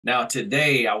Now,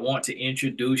 today, I want to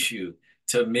introduce you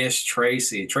to Miss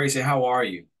Tracy. Tracy, how are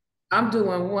you? I'm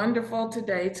doing wonderful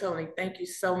today, Tony. Thank you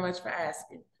so much for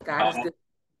asking. God is Uh, good.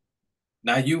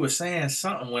 Now, you were saying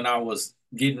something when I was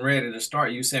getting ready to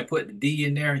start. You saying put the D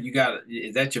in there.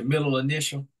 Is that your middle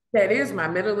initial? That is my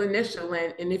middle initial,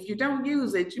 and if you don't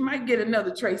use it, you might get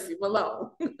another Tracy Malone.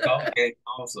 Okay,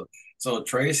 awesome. So,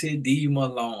 Tracy D.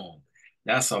 Malone.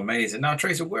 That's amazing. Now,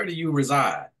 Tracy, where do you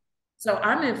reside? So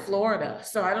I'm in Florida.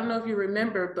 So I don't know if you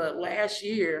remember, but last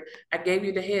year I gave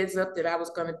you the heads up that I was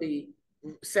going to be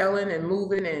selling and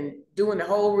moving and doing the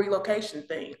whole relocation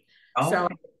thing. So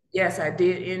Okay. yes, I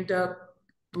did end up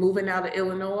moving out of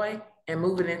Illinois and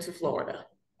moving into Florida.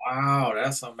 Wow,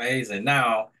 that's amazing.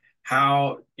 Now,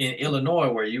 how in Illinois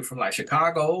were you from, like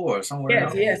Chicago or somewhere Yes,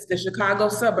 else? yes, the Chicago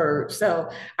suburbs. So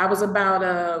I was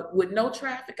about with no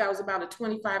traffic, I was about a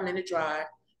 25-minute drive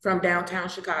from downtown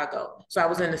Chicago. So I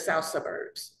was in the south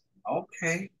suburbs.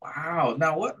 Okay. Wow.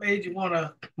 Now, what made you want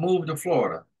to move to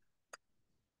Florida?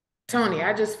 Tony,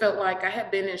 I just felt like I had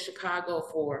been in Chicago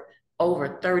for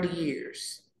over 30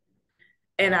 years.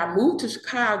 And I moved to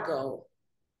Chicago,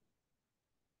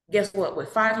 guess what,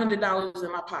 with $500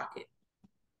 in my pocket.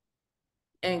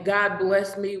 And God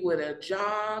blessed me with a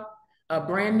job, a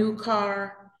brand new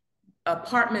car,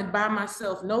 apartment by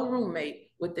myself, no roommate,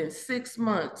 within 6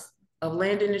 months of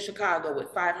landing in Chicago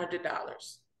with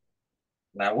 $500.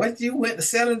 Now, what you went to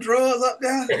selling drugs up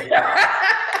there?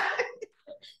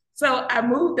 So I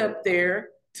moved up there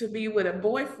to be with a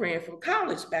boyfriend from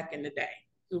college back in the day.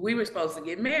 We were supposed to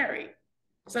get married.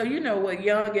 So you know what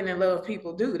young and in love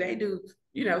people do. They do,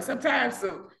 sometimes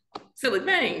some silly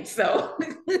things. So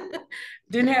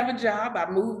didn't have a job. I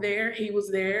moved there. He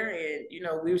was there. And,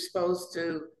 we were supposed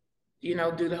to,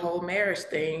 do the whole marriage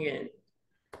thing. And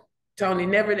Tony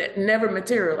never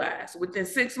materialized. Within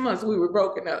 6 months, we were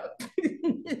broken up.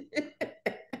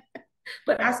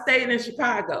 But I stayed in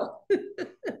Chicago.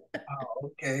 Oh,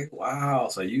 okay. Wow.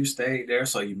 So you stayed there.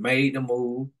 So you made the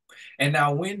move. And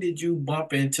now, when did you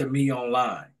bump into me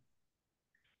online?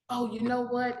 Oh, you know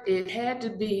what? It had to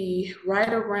be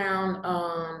right around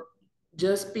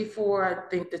just before I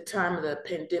think the time of the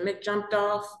pandemic jumped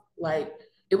off. Like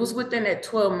it was within that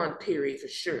 12-month period for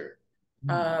sure.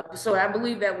 Hmm. So I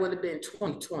believe that would have been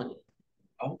 2020.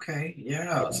 Okay.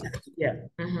 Yeah. So Yeah.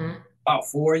 Hmm. about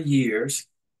 4 years.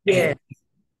 And Yeah.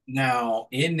 now,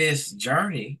 in this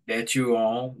journey that you're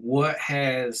on, where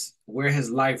has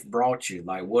life brought you?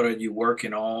 Like, what are you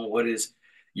working on? What is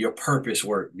your purpose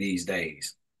work these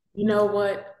days? You know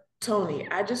what, Tony?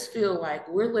 I just feel like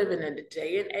we're living in a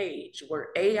day and age where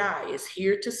AI is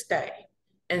here to stay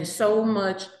and so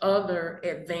much other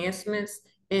advancements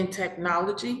in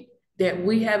technology that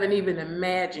we haven't even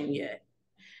imagined yet.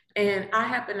 And I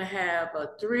happen to have a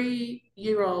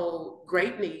 3-year old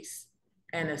great niece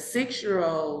and a 6-year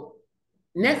old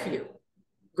nephew,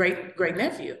 great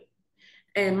nephew.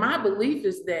 And my belief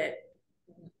is that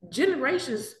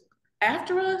generations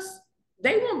after us,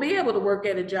 they won't be able to work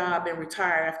at a job and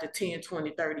retire after 10,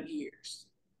 20, 30 years.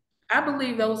 I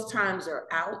believe those times are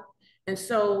out. And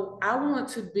so I want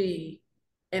to be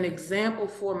an example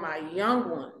for my young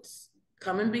ones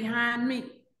coming behind me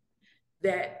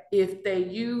that if they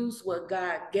use what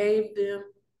God gave them,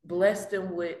 bless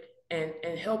them with,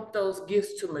 and help those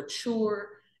gifts to mature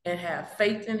and have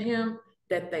faith in Him,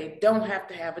 that they don't have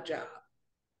to have a job,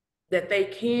 that they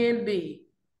can be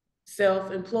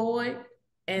self employed,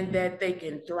 and that they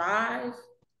can thrive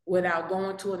without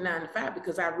going to a 9 to 5,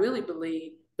 because I really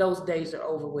believe those days are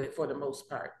over with for the most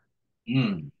part.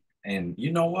 Mm. And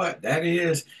you know what?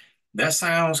 That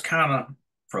sounds kind of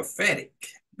prophetic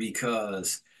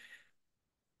because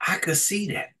I could see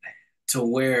that to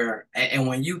where, and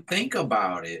when you think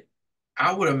about it,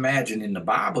 I would imagine in the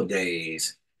Bible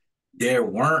days, there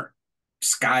weren't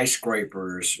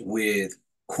skyscrapers with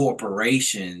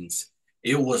corporations.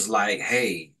 It was like,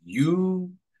 hey,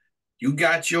 you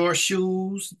got your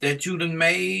shoes that you done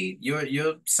made,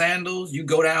 your sandals, you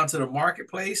go down to the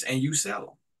marketplace and you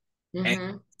sell them. And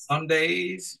Mm-hmm. some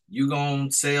days you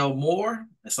gonna sell more,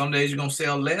 and some days you're gonna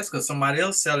sell less because somebody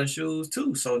else selling shoes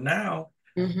too. So now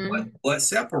Mm-hmm. what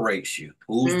separates you?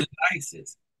 Who's Mm-hmm. the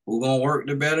nicest? Who gonna work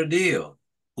the better deal?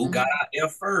 Who got Mm-hmm. out there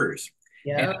first?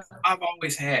 And Yeah. I've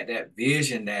always had that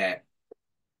vision that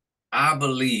I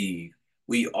believe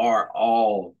we are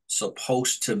all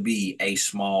supposed to be a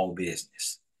small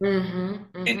business. Mm-hmm.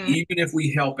 And Mm-hmm. even if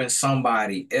we helping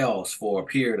somebody else for a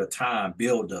period of time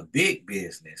build a big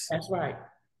business, That's right.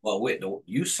 but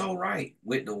you so right,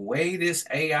 with the way this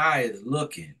AI is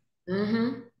looking,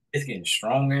 Mm-hmm. it's getting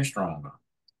stronger and stronger.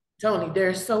 Tony,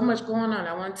 there's so much going on.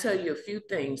 I want to tell you a few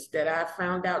things that I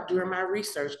found out during my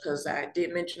research because I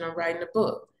did mention I'm writing a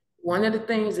book. One of the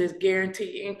things is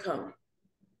guaranteed income.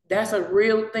 That's a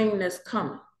real thing that's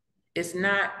coming. It's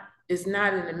not, it's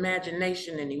not an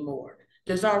imagination anymore.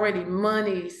 There's already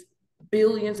monies,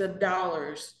 billions of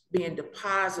dollars being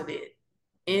deposited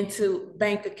into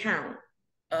bank account,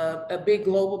 a big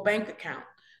global bank account,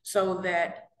 so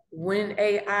that when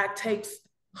AI takes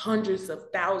hundreds of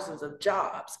thousands of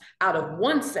jobs out of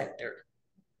one sector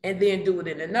and then do it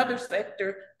in another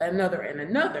sector, another and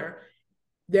another,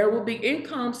 there will be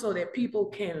income so that people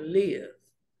can live.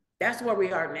 That's where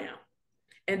we are now.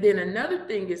 And then another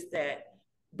thing is that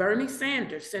Bernie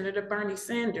Sanders, Senator Bernie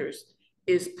Sanders,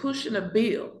 is pushing a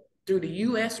bill through the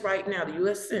US right now, the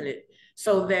US Senate,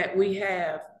 so that we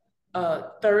have a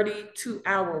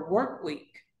 32-hour work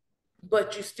week,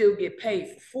 but you still get paid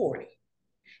for 40.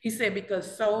 He said,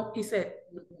 because so, he said,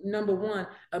 number one,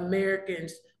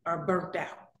 Americans are burnt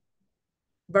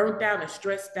out and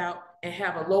stressed out and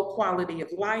have a low quality of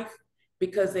life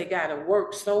because they got to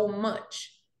work so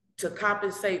much to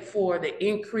compensate for the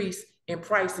increase in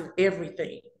price of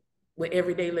everything with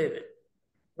everyday living,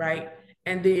 right?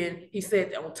 And then he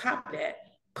said on top of that,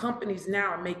 companies now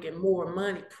are making more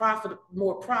money,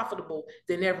 more profitable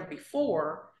than ever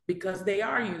before because they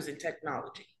are using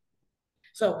technology.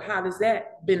 So how does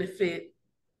that benefit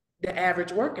the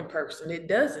average working person? It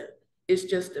doesn't. It's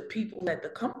just the people at the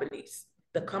companies.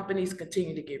 The companies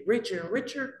continue to get richer and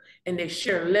richer, and they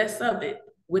share less of it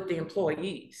with the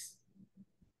employees.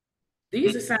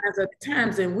 These are signs of the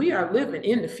times, and we are living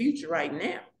in the future right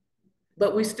now.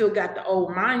 But we still got the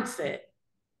old mindset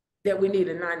that we need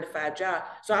a 9 to 5 job.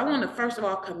 So I want to first of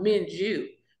all commend you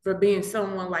for being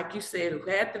someone, like you said, who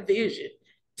had the vision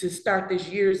to start this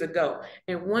years ago.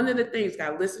 And one of the things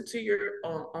I listen to your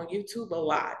on YouTube a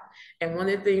lot. And one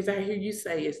of the things I hear you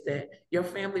say is that your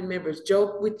family members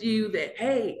joke with you that,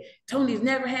 hey, Tony's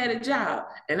never had a job.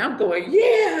 And I'm going,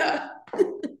 yeah,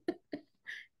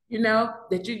 you know,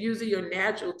 that you're using your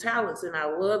natural talents. And I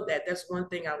love that. That's one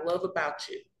thing I love about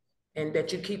you, and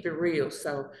that you keep it real.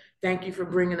 So thank you for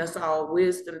bringing us all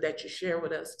wisdom that you share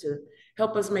with us to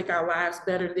help us make our lives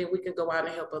better. Then we can go out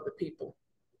and help other people.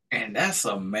 And that's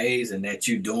amazing that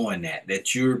you're doing that,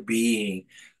 that you're being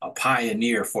a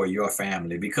pioneer for your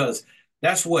family, because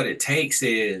that's what it takes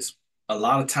is a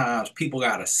lot of times people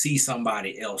got to see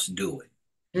somebody else do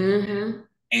it. Mm-hmm.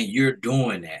 And you're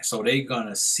doing that. So they're going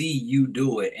to see you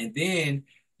do it. And then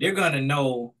they're going to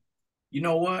know, you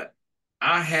know what?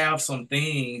 I have some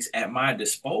things at my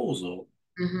disposal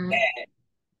Mm-hmm. that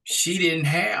she didn't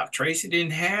have. Tracy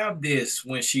didn't have this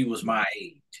when she was my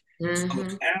age. So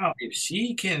Mm-hmm. now, if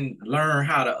she can learn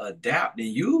how to adapt and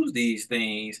use these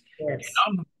things, Yes.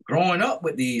 I'm growing up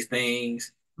with these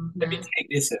things. Let me Mm-hmm. take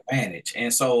this advantage.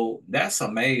 And so that's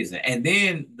amazing. And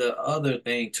then the other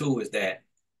thing too is that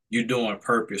you're doing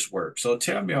purpose work. So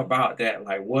tell me about that.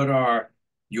 Like, what are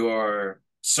your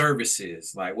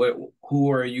services? Like,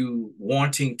 who are you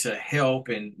wanting to help,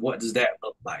 and what does that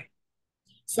look like?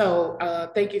 So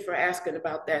thank you for asking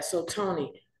about that. So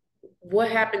Tony, what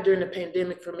happened during the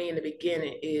pandemic for me in the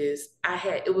beginning is I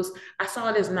saw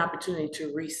it as an opportunity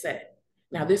to reset.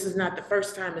 Now, this is not the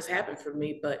first time it's happened for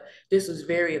me, but this was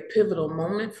very a pivotal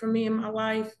moment for me in my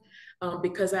life,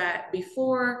 because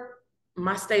before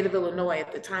my state of Illinois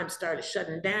at the time started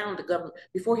shutting down, the government,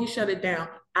 before he shut it down,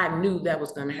 I knew that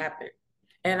was going to happen.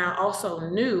 And I also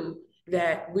knew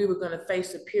that we were going to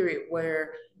face a period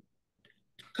where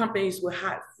companies would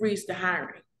freeze the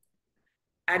hiring.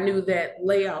 I knew that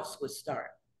layoffs would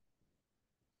start.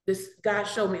 This God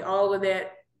showed me all of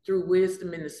that through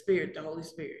wisdom in the spirit, the Holy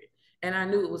Spirit. And I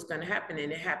knew it was going to happen,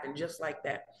 and it happened just like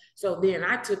that. So then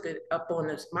I took it up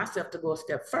on myself to go a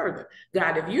step further.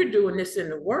 God, if you're doing this in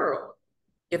the world,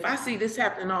 if I see this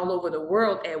happening all over the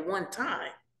world at one time,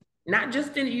 not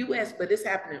just in the US, but it's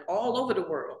happening all over the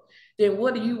world, then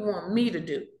what do you want me to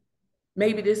do?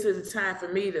 Maybe this is a time for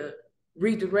me to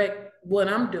redirect what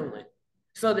I'm doing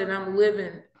so that I'm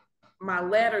living my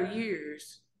latter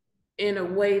years in a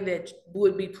way that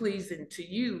would be pleasing to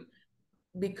you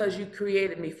because you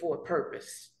created me for a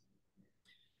purpose.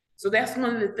 So that's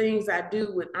one of the things I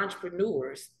do with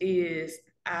entrepreneurs is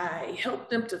I help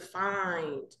them to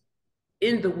find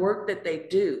in the work that they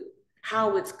do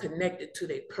how it's connected to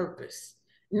their purpose.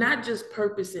 Not just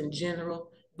purpose in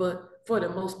general, but for the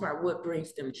most part, what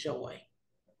brings them joy,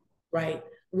 right?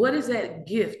 What is that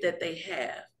gift that they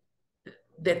have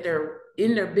that they're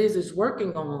in their business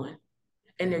working on,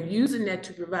 and they're using that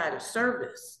to provide a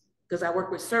service? Because I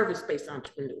work with service-based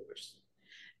entrepreneurs.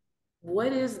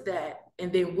 What is that?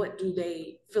 And then what do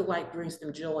they feel like brings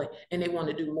them joy and they want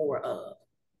to do more of?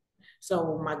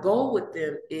 So my goal with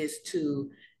them is to,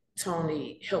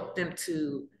 Tony, help them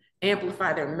to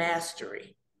amplify their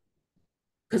mastery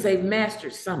because they've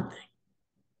mastered something.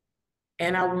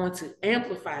 And I want to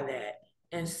amplify that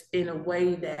in a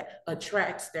way that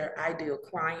attracts their ideal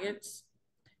clients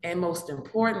and most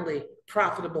importantly,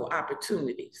 profitable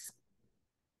opportunities.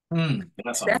 That's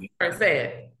That's amazing. what I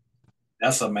said.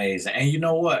 That's amazing. And you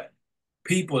know what?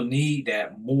 People need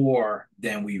that more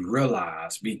than we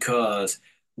realize because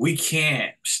we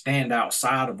can't stand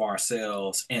outside of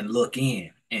ourselves and look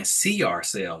in and see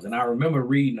ourselves. And I remember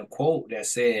reading a quote that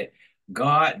said,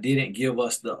 God didn't give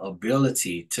us the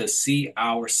ability to see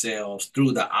ourselves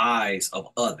through the eyes of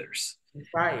others.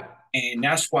 Right. And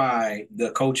that's why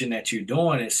the coaching that you're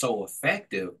doing is so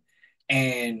effective.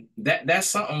 And that's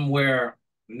something where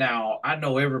now I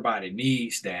know everybody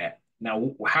needs that.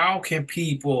 Now, how can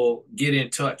people get in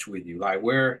touch with you? Like,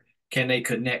 where can they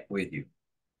connect with you?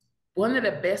 One of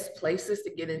the best places to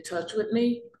get in touch with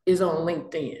me is on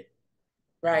LinkedIn,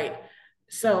 right?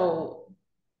 So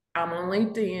I'm on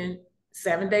LinkedIn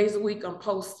 7 days a week, I'm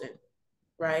posting,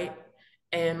 right?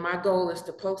 And my goal is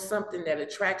to post something that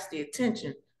attracts the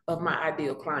attention of my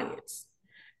ideal clients.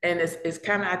 And it's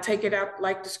kind of, I take it out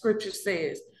like the scripture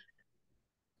says.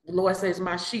 The Lord says,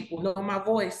 my sheep will know my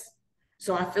voice.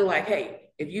 So I feel like,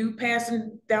 hey, if you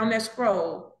passing down that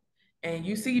scroll and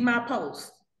you see my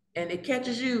post and it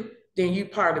catches you, then you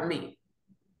part of me.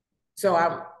 So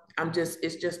I'm just,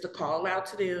 it's just a call out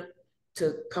to them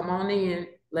to come on in.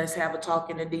 Let's have a talk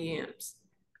in the DMs.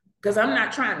 Because I'm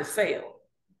not trying to sell.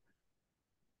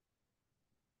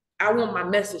 I want my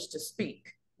message to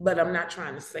speak, but I'm not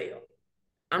trying to sell.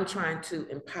 I'm trying to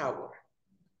empower.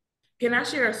 Can I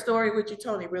share a story with you,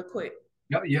 Tony, real quick?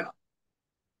 Yeah, yeah.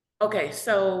 Okay,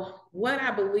 so what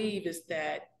I believe is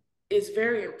that it's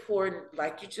very important,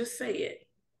 like you just said,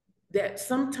 that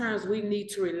sometimes we need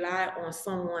to rely on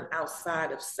someone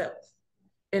outside of self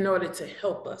in order to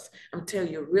help us. I'm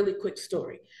telling you a really quick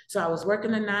story. So I was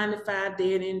working a 9 to 5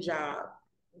 dead end job,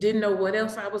 didn't know what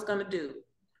else I was going to do.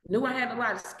 Knew I had a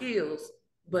lot of skills,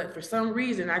 but for some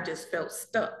reason I just felt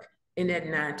stuck in that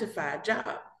 9 to 5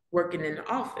 job, working in the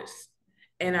office.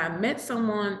 And I met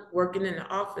someone working in the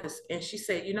office, and she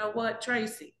said, "You know what,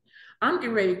 Tracy? I'm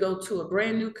getting ready to go to a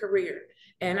brand new career,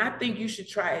 and I think you should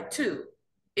try it too.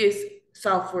 It's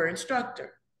software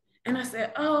instructor." And I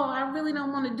said, "Oh, I really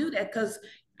don't want to do that because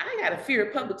I got a fear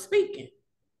of public speaking."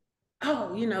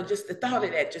 Oh, just the thought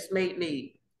of that just made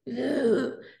me,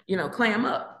 clam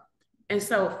up. And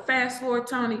so fast forward,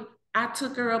 Tony, I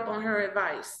took her up on her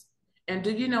advice. And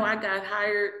do you know I got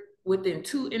hired within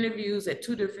 2 interviews at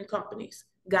 2 different companies,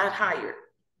 got hired.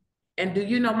 And do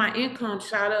you know my income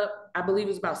shot up? I believe it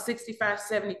was about 65,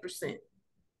 70%.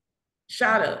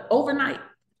 Shot up overnight.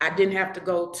 I didn't have to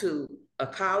go to a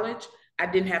college. I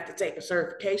didn't have to take a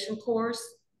certification course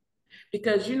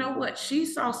because you know what? She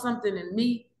saw something in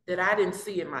me that I didn't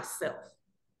see in myself.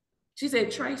 She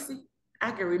said, "Tracy,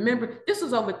 I can remember, this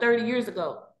was over 30 years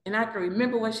ago, and I can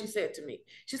remember what she said to me.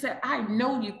 She said, I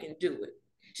know you can do it."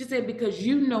 She said, "Because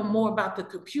you know more about the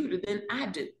computer than I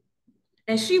do."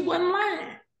 And she wasn't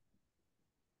lying.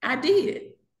 I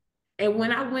did. And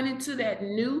when I went into that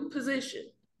new position,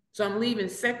 so I'm leaving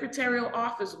secretarial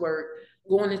office work,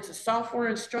 going into software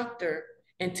instructor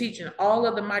and teaching all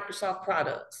of the Microsoft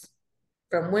products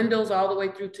from Windows all the way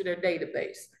through to their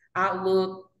database,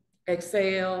 Outlook,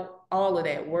 Excel, all of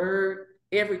that, Word,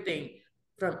 everything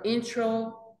from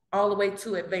intro all the way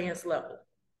to advanced level.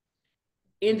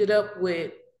 Ended up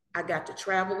with, I got to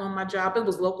travel on my job. It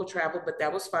was local travel, but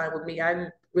that was fine with me. I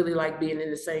didn't really like being in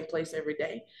the same place every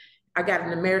day. I got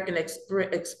an American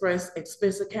Express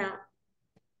expense account,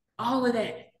 all of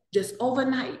that just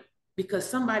overnight because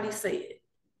somebody said,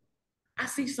 "I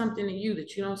see something in you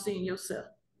that you don't see in yourself."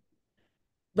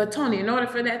 But Tony, in order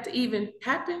for that to even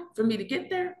happen, for me to get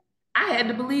there, I had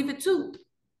to believe it too.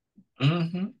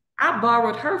 Mm-hmm. I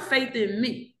borrowed her faith in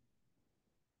me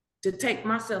to take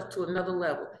myself to another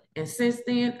level. And since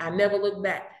then, I never looked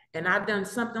back. And I've done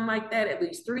something like that at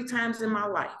least 3 times in my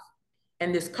life.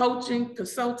 And this coaching,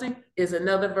 consulting is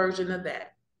another version of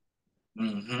that.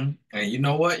 Mm-hmm. And you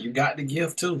know what? You got the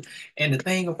gift too. And the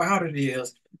thing about it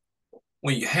is,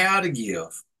 when you have the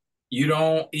gift, you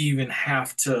don't even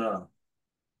have to,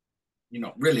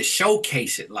 really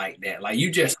showcase it like that. Like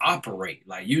you just operate,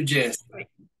 like you just,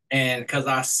 and because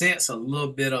I sense a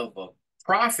little bit of a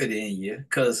profit in you,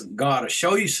 because God will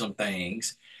show you some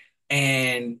things,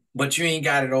 but you ain't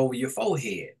got it over your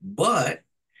forehead. But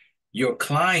your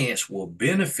clients will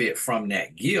benefit from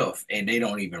that gift and they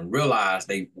don't even realize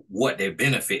what they're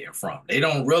benefiting from. They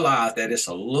don't realize that it's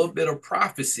a little bit of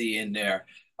prophecy in there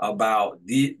about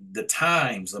the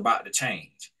times about to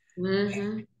change.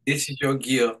 Mm-hmm. This is your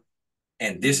gift,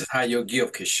 and this is how your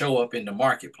gift can show up in the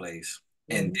marketplace,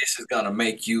 and Mm-hmm. this is gonna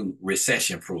make you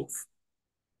recession proof, so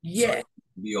Yes,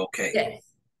 you'll be okay. yes,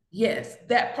 yes.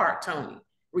 That part, Tony.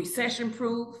 Recession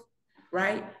proof,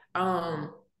 right?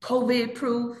 COVID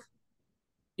proof,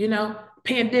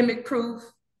 pandemic proof.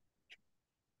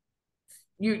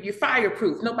 You're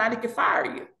fireproof. Nobody can fire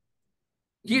you.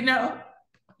 You know,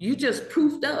 you just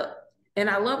proofed up. And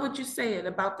I love what you said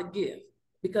about the gift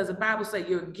because the Bible says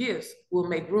your gifts will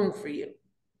make room for you.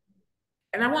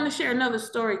 And I want to share another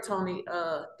story, Tony,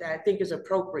 that I think is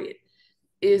appropriate.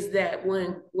 Is that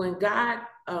when God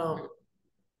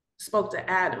spoke to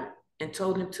Adam and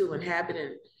told him to inhabit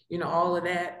and all of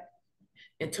that,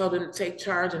 and told him to take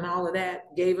charge and all of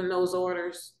that, gave him those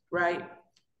orders, right?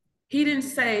 He didn't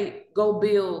say go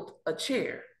build a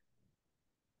chair.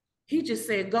 He just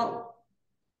said go.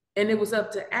 And it was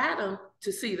up to Adam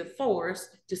to see the forest,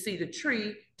 to see the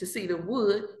tree, to see the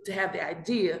wood, to have the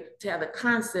idea, to have the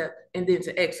concept, and then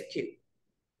to execute.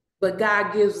 But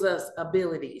God gives us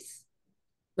abilities,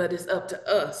 but it's up to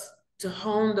us to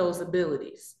hone those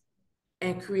abilities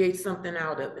and create something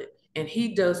out of it. And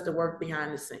He does the work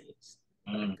behind the scenes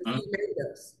because Mhm. He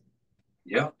made us.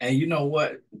 Yeah, and you know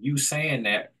what? You saying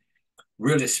that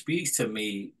really speaks to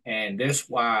me, and that's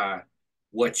why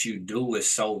what you do is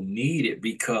so needed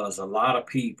because a lot of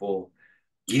people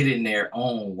get in their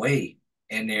own way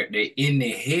and they're in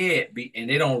their head and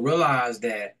they don't realize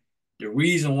that the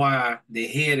reason why their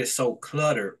head is so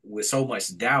cluttered with so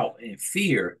much doubt and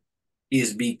fear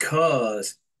is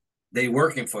because they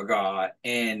working for God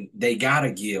and they got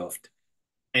a gift,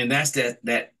 and that's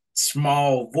that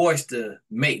small voice to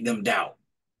make them doubt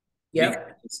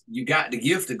Yep. because you got the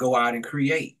gift to go out and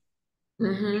create.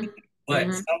 Mm-hmm. But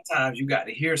Mm-hmm. sometimes you got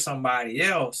to hear somebody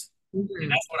else. And Mm-hmm.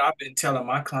 that's what I've been telling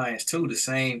my clients too. The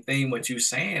same thing what you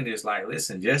saying is like,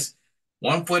 listen, just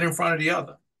one foot in front of the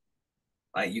other.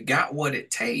 Like you got what it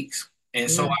takes.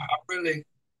 And so Mm-hmm.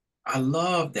 I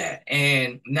love that.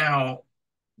 And now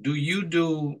do you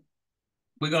do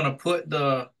we're gonna put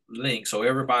the link so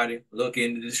everybody look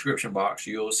in the description box.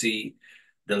 You'll see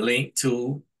the link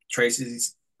to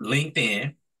Tracy's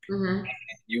LinkedIn. Mm-hmm.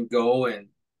 You go and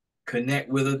connect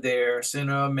with her there, send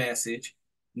her a message.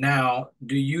 Now,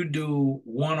 do you do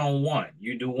one-on-one?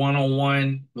 You do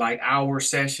one-on-one like hour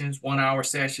sessions, 1 hour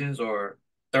sessions, or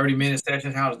 30-minute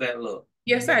sessions? How does that look?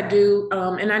 Yes, I do.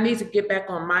 And I need to get back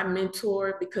on my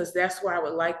mentor because that's where I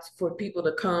would like for people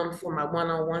to come for my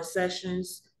one-on-one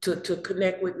sessions to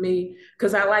connect with me.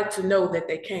 Because I like to know that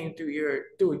they came through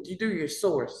your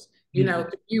source, Mhm.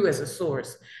 through you as a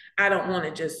source. I don't want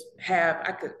to just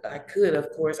I could, of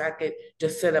course, I could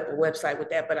just set up a website with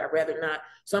that, but I'd rather not.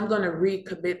 So I'm going to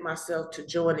recommit myself to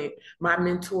joining my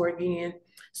mentor again.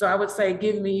 So I would say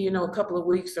give me, a couple of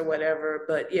weeks or whatever.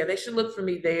 But yeah, they should look for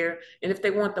me there. And if they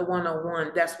want the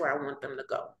one-on-one, that's where I want them to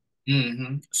go.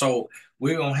 So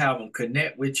we're gonna have them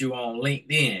connect with you on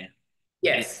LinkedIn, and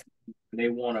Yes. they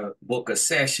want to book a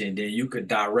session, then you could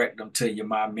direct them to your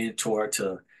my mentor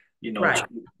to, Right.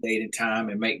 choose the date and time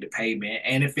and make the payment.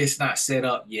 And if it's not set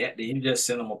up yet, then you just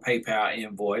send them a PayPal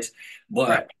invoice.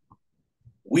 Right. But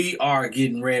we are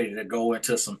getting ready to go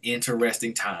into some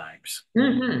interesting times.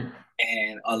 Mm-hmm.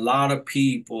 And a lot of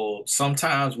people,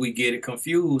 sometimes we get it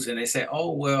confused and they say,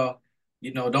 oh, well,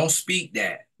 don't speak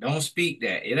that. Don't speak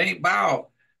that. It ain't about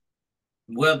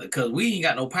whether, because we ain't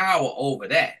got no power over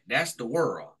that. That's the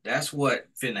world. That's what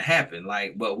finna happen.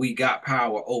 Like, but we got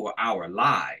power over our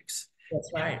lives That's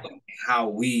and right. how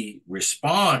we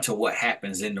respond to what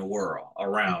happens in the world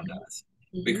around Mm-hmm. us.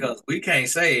 Mm-hmm. Because we can't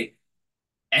say,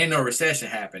 ain't no recession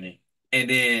happening. And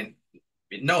then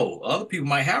no, other people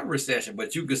might have a recession,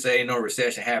 but you could say ain't no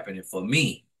recession happening for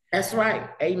me. That's right.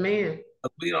 Amen.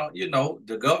 We don't,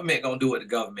 the government gonna do what the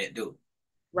government do.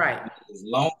 Right. As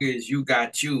long as you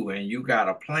got you and you got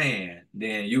a plan,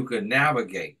 then you can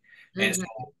navigate. And so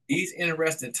Mm-hmm. these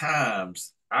interesting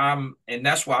times, and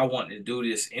that's why I wanted to do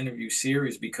this interview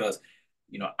series because,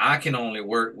 I can only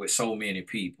work with so many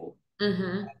people,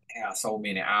 Mm-hmm. have so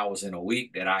many hours in a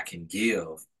week that I can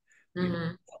give,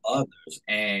 Mm-hmm. to others.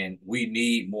 And we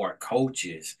need more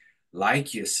coaches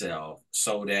like yourself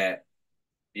so that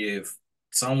if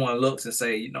someone looks and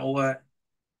say, you know what,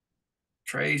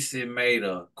 Tracy made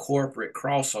a corporate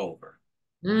crossover.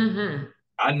 Mm-hmm.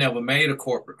 I never made a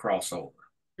corporate crossover.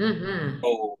 Mm-hmm.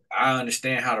 So I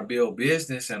understand how to build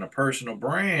business and a personal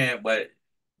brand, but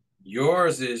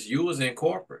yours is you was in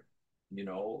corporate,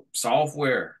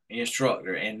 software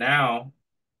instructor, and now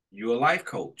you're a life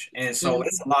coach. And so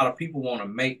it's Mm-hmm. a lot of people want to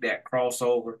make that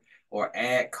crossover or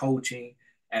add coaching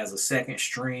as a second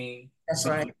stream. That's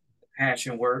some right.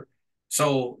 passion work.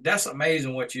 So that's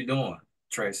amazing what you're doing,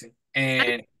 Tracy.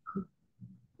 And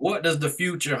what does the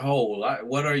future hold? Like,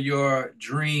 what are your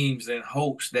dreams and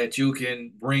hopes that you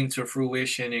can bring to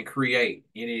fruition and create?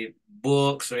 Any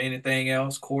books or anything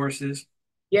else, courses?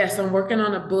 Yes, I'm working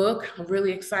on a book. I'm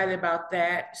really excited about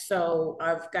that. So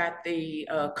I've got the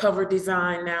cover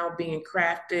design now being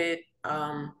crafted.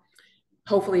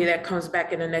 Hopefully that comes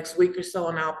back in the next week or so,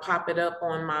 and I'll pop it up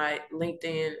on my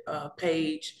LinkedIn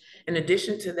page. In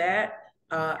addition to that,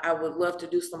 I would love to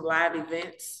do some live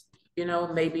events,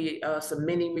 maybe some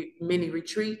mini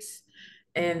retreats,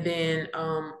 and then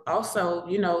also,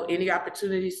 any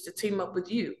opportunities to team up with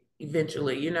you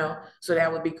eventually, so that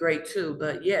would be great too.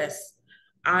 But yes,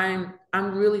 I'm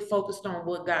really focused on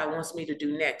what God wants me to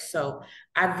do next. So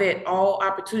I vet all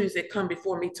opportunities that come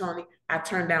before me, Tony. I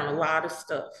turn down a lot of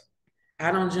stuff.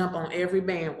 I don't jump on every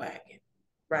bandwagon,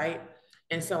 right?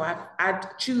 And so I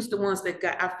choose the ones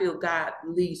that I feel God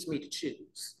leads me to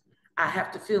choose. I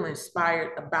have to feel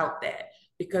inspired about that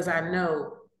because I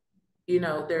know,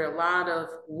 there are a lot of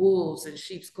wolves in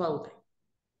sheep's clothing,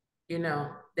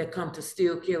 that come to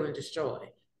steal, kill, and destroy.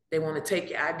 They want to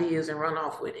take your ideas and run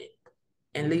off with it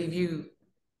and leave you.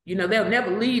 They'll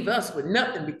never leave us with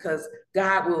nothing because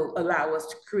God will allow us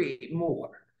to create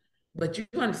more. But you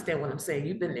understand what I'm saying?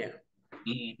 You've been there.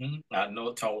 I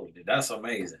know totally. That's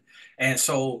amazing. And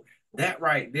so that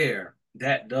right there,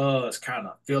 that does kind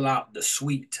of fill out the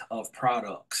suite of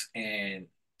products and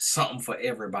something for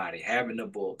everybody, having the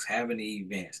books, having the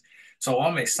events. So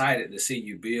I'm excited to see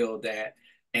you build that.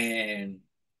 And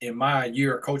in my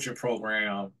year coaching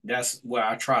program, that's where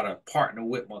I try to partner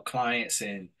with my clients,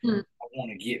 and I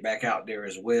want to get back out there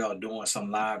as well, doing some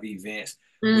live events.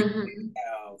 We Mm-hmm.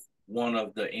 have one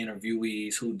of the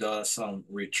interviewees who does some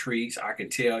retreats. I can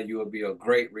tell you will be a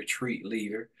great retreat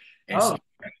leader. And so,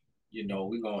 Oh,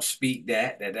 we're gonna speak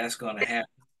that's gonna happen.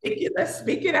 let's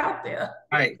speak it out there.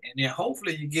 Right. And then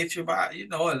hopefully you get you about,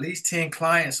 at least 10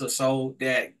 clients or so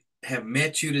that have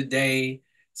met you today,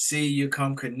 see you,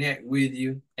 come connect with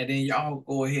you, and then y'all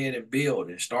go ahead and build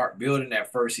and start building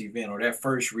that first event or that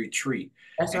first retreat.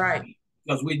 That's And right.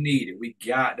 because we need it. We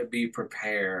got to be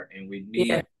prepared, and we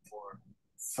Yeah. need more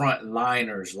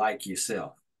frontliners like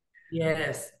yourself.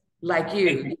 Yes. Like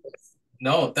you.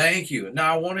 No, thank you.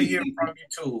 Now I want to hear from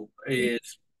you too.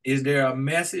 Is there a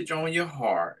message on your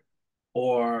heart,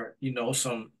 or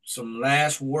some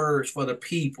last words for the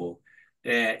people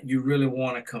that you really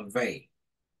want to convey?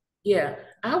 Yeah.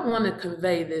 I want to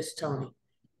convey this, Tony.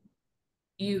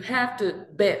 You have to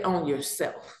bet on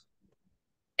yourself.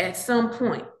 At some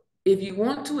point, if you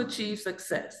want to achieve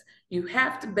success, you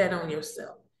have to bet on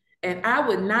yourself. And I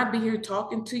would not be here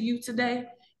talking to you today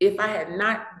if I had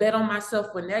not bet on myself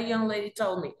when that young lady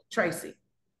told me, Tracy,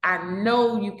 I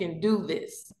know you can do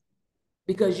this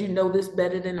because you know this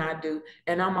better than I do.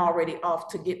 And I'm already off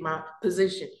to get my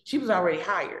position. She was already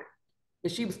hired,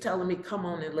 but she was telling me, come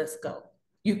on and let's go.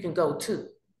 You can go too.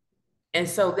 And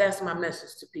so that's my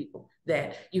message to people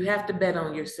that you have to bet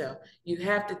on yourself. You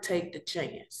have to take the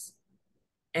chance.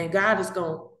 And God is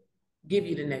going to give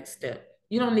you the next step.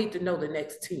 You don't need to know the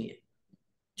next 10.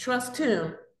 Trust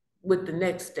Him with the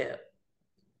next step.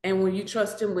 And when you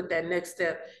trust Him with that next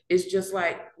step, it's just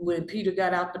like when Peter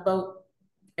got out the boat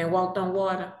and walked on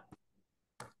water.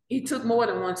 He took more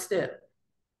than one step,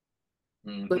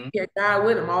 but Hmm. he had God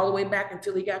with him all the way back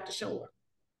until he got to shore.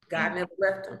 God never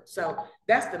left him. So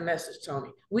that's the message, Tony.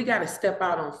 We got to step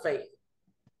out on faith.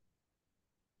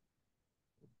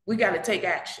 We got to take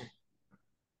action.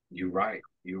 You're right.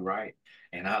 You're right.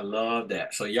 And I love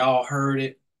that. So y'all heard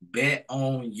it. Bet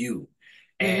on you.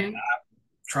 And Mm-hmm.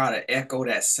 try to echo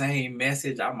that same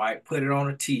message. I might put it on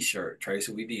a t-shirt,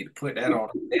 Tracy. We need to put that on.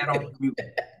 Bet on you.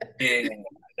 And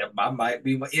that might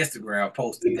be my Instagram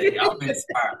post today. I'm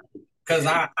inspired because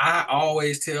I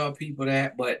always tell people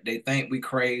that, but they think we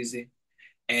crazy,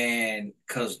 and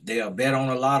because they'll bet on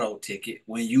a lotto ticket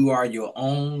when you are your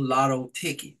own lotto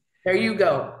ticket. There you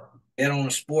go. Bet on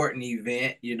a sporting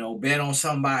event, bet on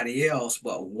somebody else,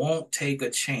 but won't take a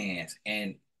chance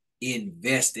and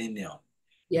invest in them.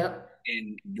 Yep.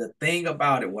 And the thing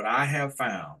about it, what I have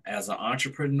found as an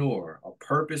entrepreneur, a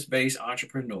purpose-based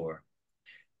entrepreneur,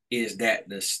 is that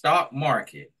the stock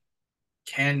market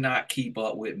cannot keep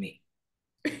up with me.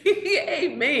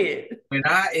 Amen. When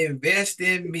I invest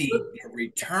in me, the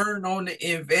return on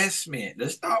the investment, the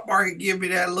stock market give me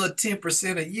that little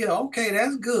 10% a year. Okay,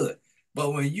 that's good.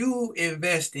 But when you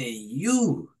invest in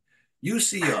you, you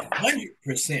see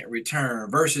 100%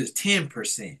 return versus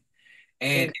 10%.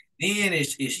 And And then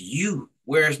it's you.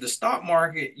 Whereas the stock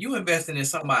market, you investing in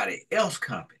somebody else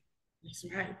company. That's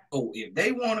right. So if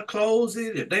they want to close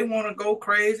it, if they want to go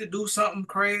crazy, do something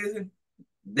crazy,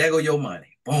 there go your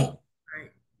money. Boom. Right.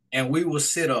 And we will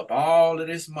sit up all of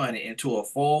this money into a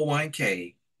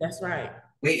 401k, That's right.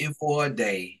 waiting for a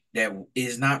day that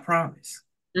is not promised.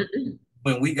 Mm-mm.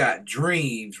 When we got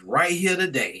dreams right here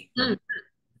today Mm.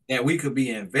 that we could be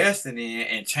investing in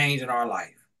and changing our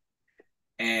life.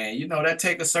 And that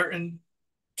take a certain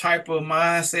type of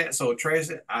mindset. So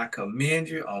Tracy, I commend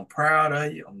you. I'm proud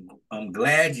of you. I'm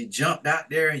glad you jumped out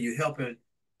there and you're helping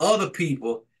other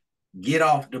people get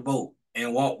off the boat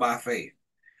and walk by faith.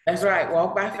 That's right.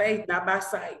 Walk by faith, not by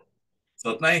sight.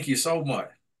 So thank you so much.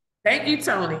 Thank you,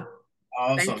 Tony.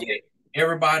 Awesome. Thank you. Hey,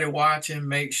 everybody watching,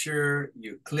 make sure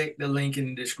you click the link in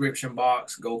the description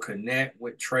box. Go connect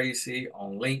with Tracy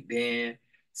on LinkedIn.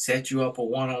 Set you up a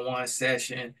one-on-one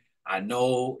session. I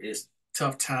know it's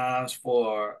tough times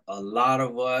for a lot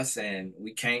of us, and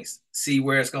we can't see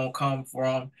where it's going to come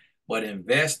from, but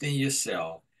invest in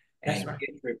yourself That's and right.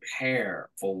 get prepared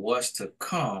for what's to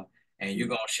come, and you're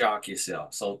going to shock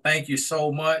yourself. So thank you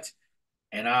so much,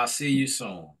 and I'll see you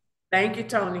soon. Thank you,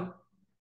 Tony.